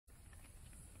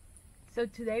So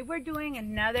today we're doing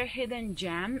another hidden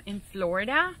gem in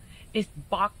Florida. It's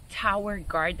Bok Tower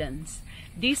Gardens.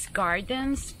 These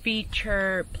gardens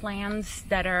feature plants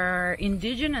that are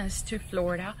indigenous to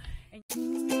Florida.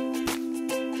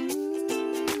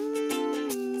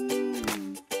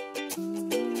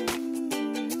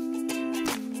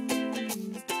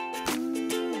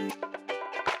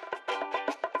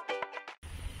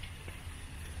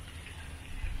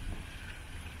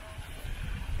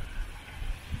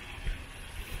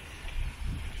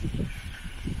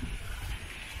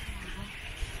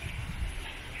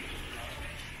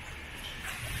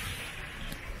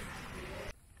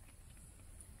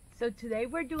 So today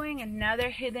we're doing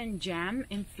another hidden gem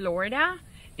in Florida.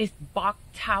 It's Bok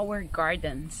Tower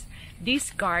Gardens. These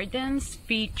gardens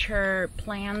feature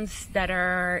plants that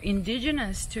are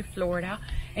indigenous to Florida,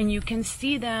 and you can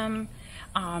see them.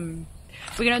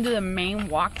 We're gonna do the main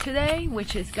walk today,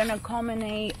 which is gonna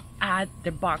culminate at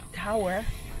the Bok Tower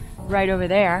right over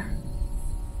there.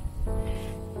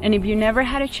 And if you never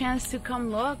had a chance to come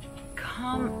look,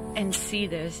 come and see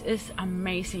this. It's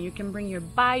amazing. You can bring your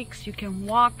bikes, you can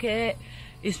walk it.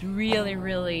 It's really,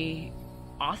 really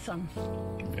awesome.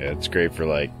 Yeah, it's great for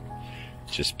like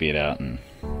just being out and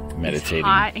meditating. It's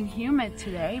hot and humid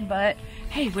today, but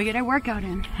hey, we get our workout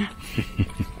in.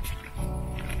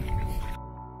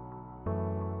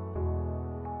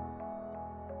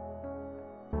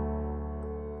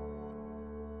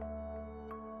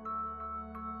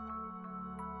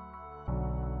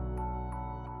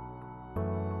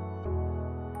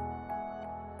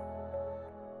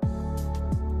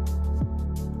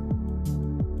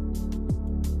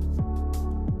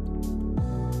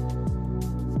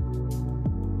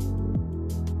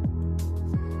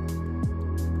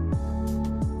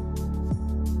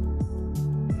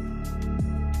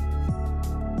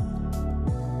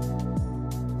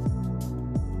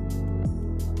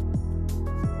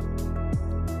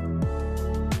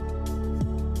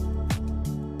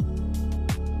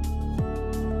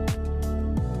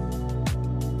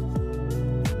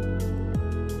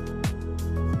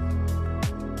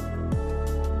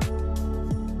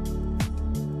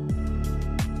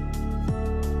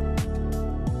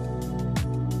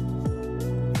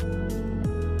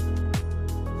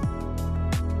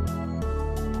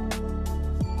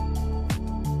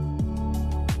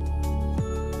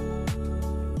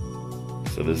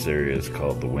 So this area is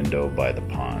called the window by the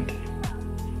pond.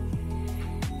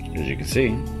 As you can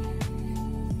see,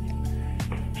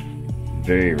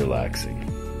 very relaxing.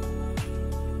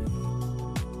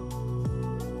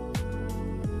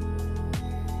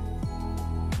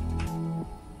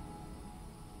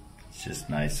 It's just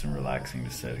nice and relaxing to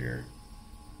sit here.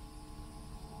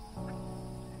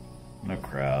 No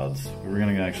crowds. We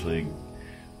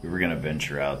were gonna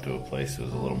venture out to a place that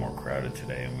was a little more crowded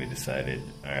today, and we decided,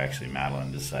 or actually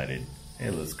Madeline decided, hey,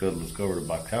 let's go over to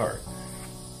Bok Tower.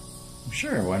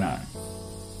 Sure, why not?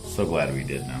 So glad we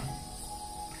did now.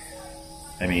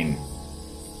 I mean,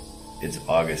 it's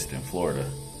August in Florida,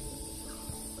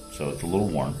 so it's a little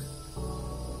warm,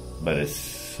 but it's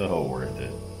so worth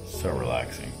it, so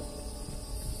relaxing.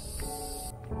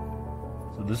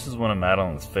 So this is one of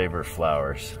Madeline's favorite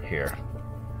flowers here.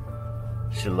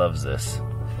 She loves this.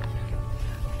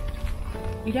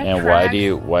 And why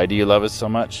do you love it so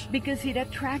much? Because it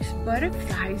attracts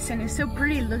butterflies, and it's so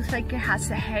pretty. It looks like it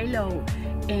has a halo,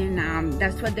 and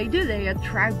that's what they do. They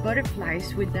attract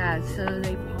butterflies with that, so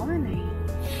they pollinate.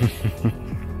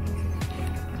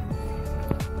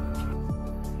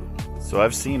 So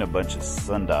I've seen a bunch of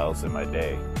sundials in my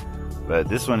day, but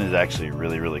this one is actually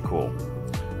really, really cool.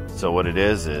 So what it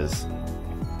is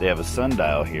they have a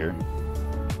sundial here.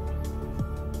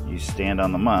 You stand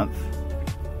on the month,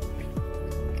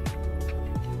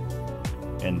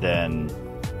 and then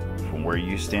from where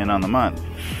you stand on the month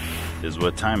is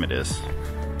what time it is.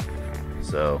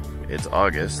 So it's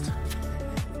August.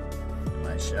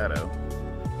 My shadow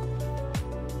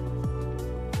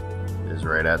is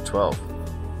right at 12.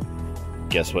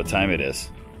 Guess what time it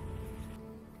is?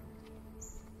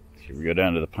 Here we go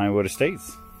down to the Pinewood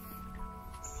Estates.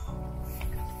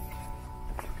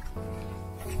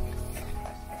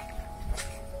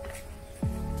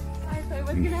 I thought it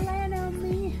was gonna land on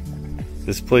me.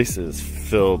 This place is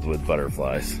filled with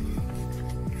butterflies,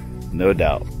 no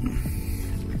doubt.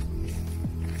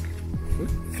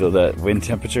 Feel that wind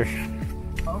temperature?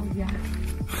 Oh yeah.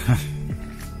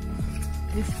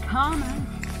 It's coming.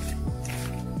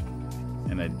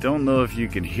 And I don't know if you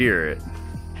can hear it,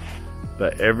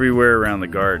 but everywhere around the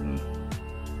garden,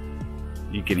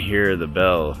 you can hear the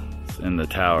bells in the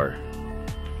tower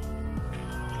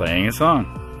playing a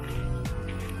song.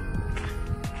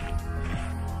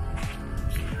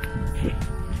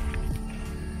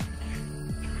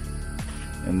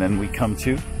 And then we come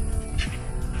to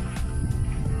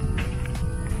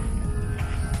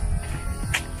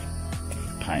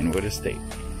Pinewood Estate.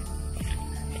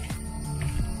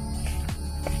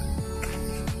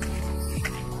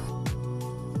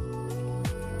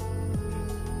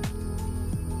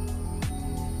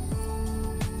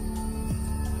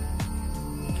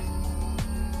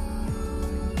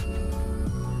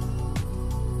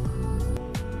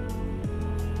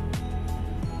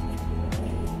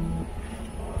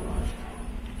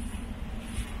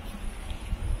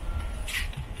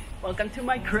 Welcome to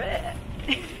my crib.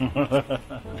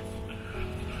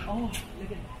 Oh,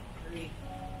 look at that tree.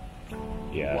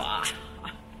 Yeah. Wow.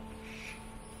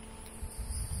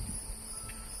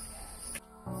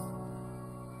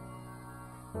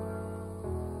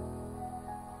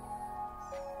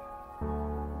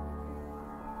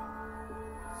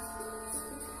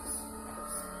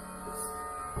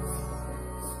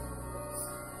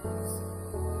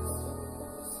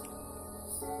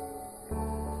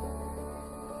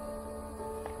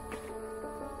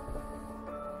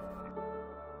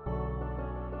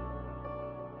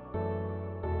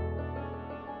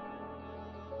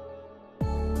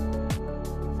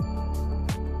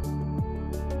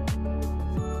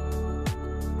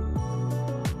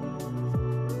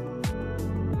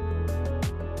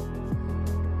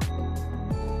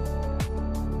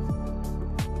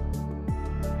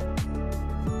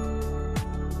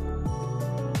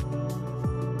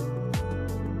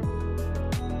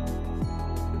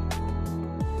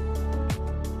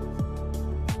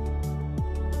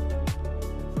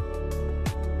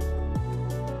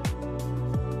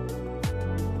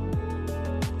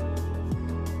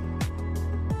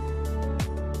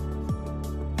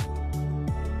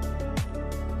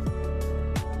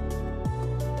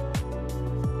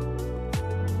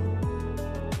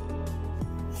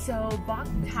 So Bok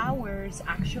Towers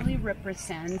actually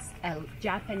represents a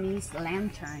Japanese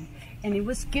lantern, and it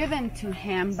was given to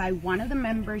him by one of the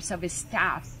members of his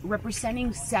staff,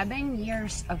 representing 7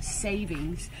 years of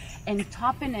savings, and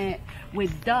topping it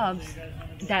with doves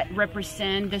that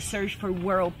represent the search for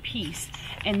world peace.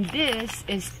 And this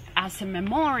is as a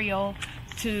memorial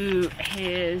to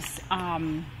his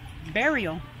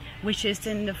burial, which is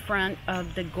in the front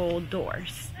of the gold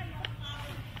doors.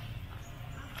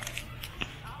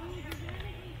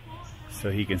 So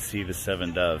he can see the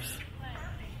 7 doves.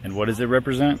 And what does it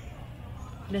represent?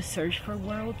 The search for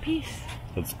world peace.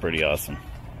 That's pretty awesome.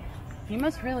 You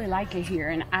must really like it here,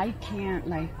 and I can't,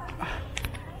 like,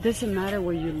 doesn't matter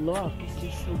where you look, it's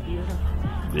just so beautiful.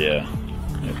 Yeah,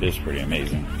 it is pretty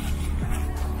amazing.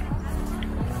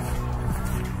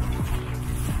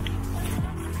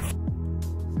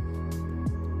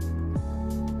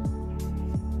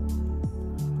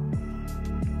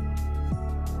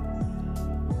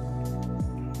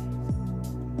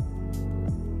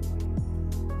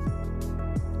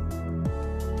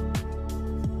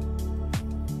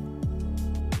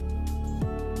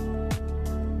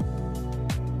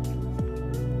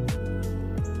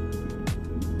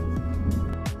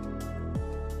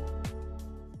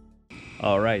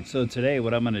 All right, so today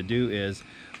what I'm gonna do is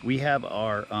we have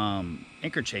our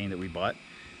anchor chain that we bought.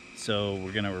 So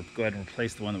we're gonna go ahead and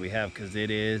replace the one that we have because it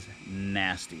is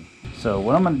nasty. So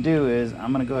what I'm gonna do is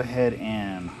I'm gonna go ahead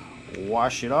and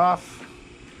wash it off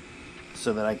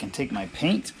so that I can take my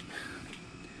paint,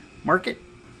 mark it.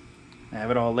 I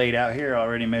have it all laid out here,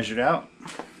 already measured out.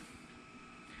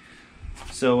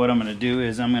 So what I'm gonna do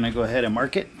is I'm gonna go ahead and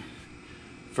mark it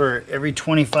for every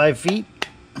 25 feet.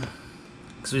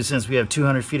 So since we have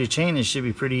 200 feet of chain, it should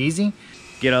be pretty easy.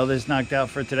 Get all this knocked out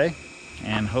for today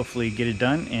and hopefully get it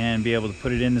done and be able to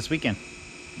put it in this weekend.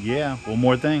 Yeah, one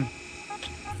more thing.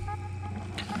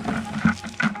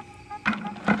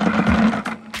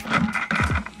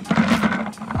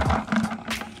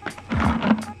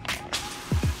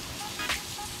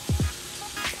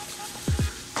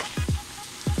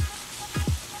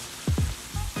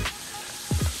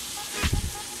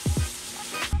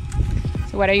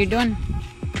 So what are you doing?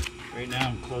 Right now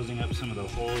I'm closing up some of the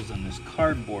holes in this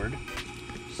cardboard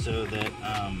so that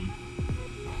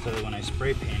when I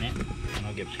spray paint it, I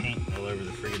don't get paint all over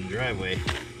the friggin' driveway.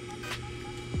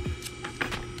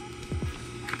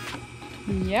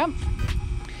 Yep.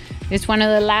 It's one of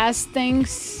the last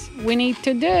things we need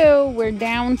to do. We're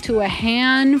down to a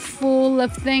handful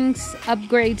of things,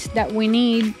 upgrades that we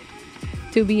need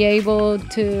to be able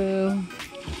to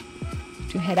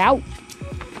head out.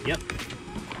 Yep.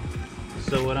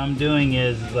 So what I'm doing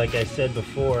is, like I said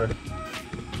before,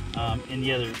 in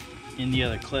the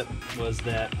other clip, was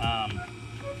that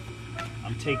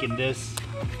I'm taking this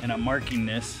and I'm marking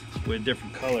this with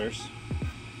different colors.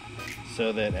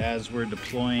 so that as we're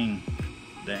deploying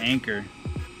the anchor,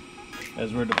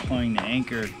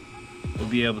 we'll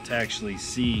be able to actually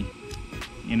see,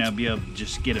 you know, be able to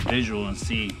just get a visual and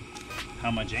see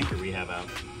how much anchor we have out.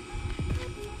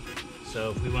 So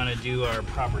if we want to do our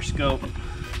proper scope,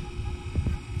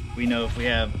 we know if we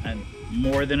have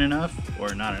more than enough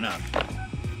or not enough.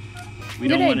 We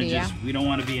don't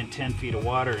want to be in 10 feet of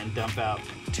water and dump out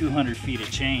 200 feet of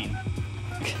chain.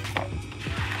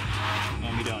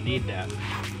 And we don't need that.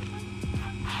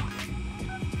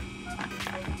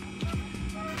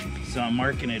 So I'm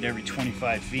marking it every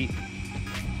 25 feet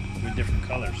with different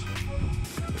colors.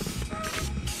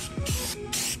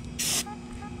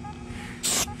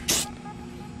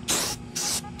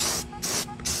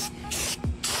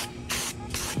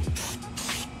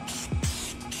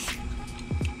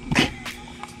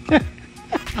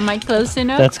 Am I close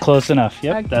enough? That's close enough.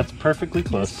 Yep, okay. That's perfectly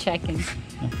close. Just checking.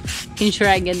 Ensure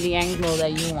I get the angle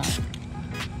that you want.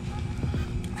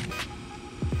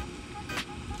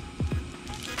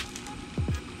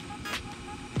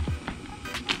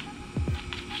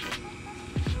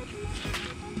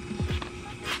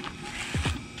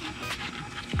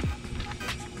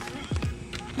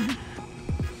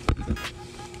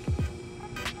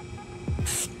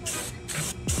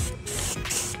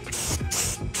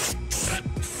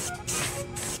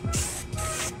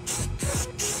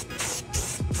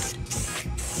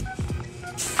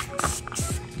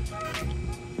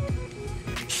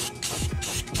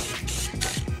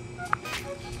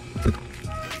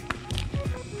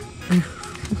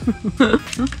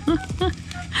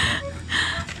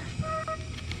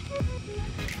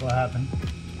 What happened?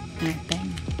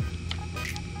 Nothing.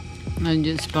 I'm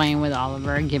just playing with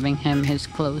Oliver, giving him his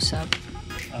close-up.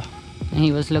 Oh. And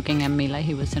he was looking at me like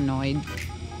he was annoyed.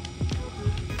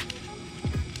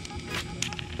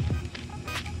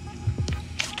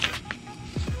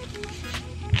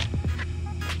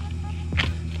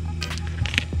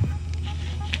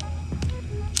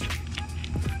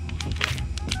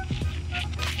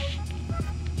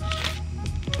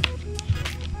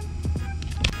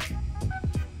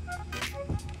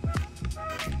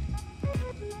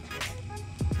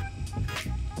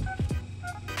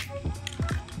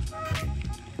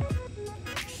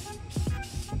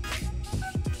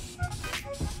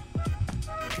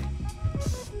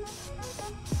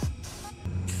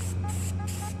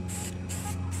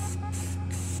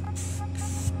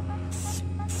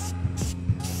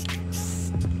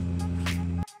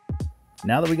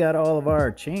 Now that we got all of our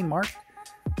chain marked,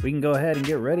 we can go ahead and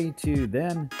get ready to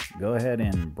then go ahead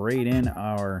and braid in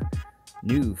our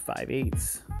new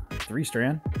 5/8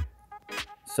 3-strand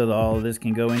so that all of this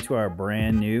can go into our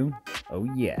brand new, oh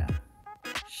yeah,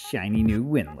 shiny new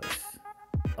windlass.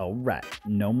 All right,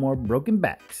 no more broken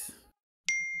backs.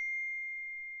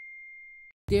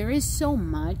 There is so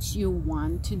much you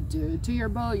want to do to your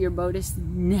boat. Your boat is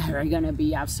never gonna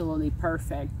be absolutely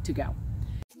perfect to go.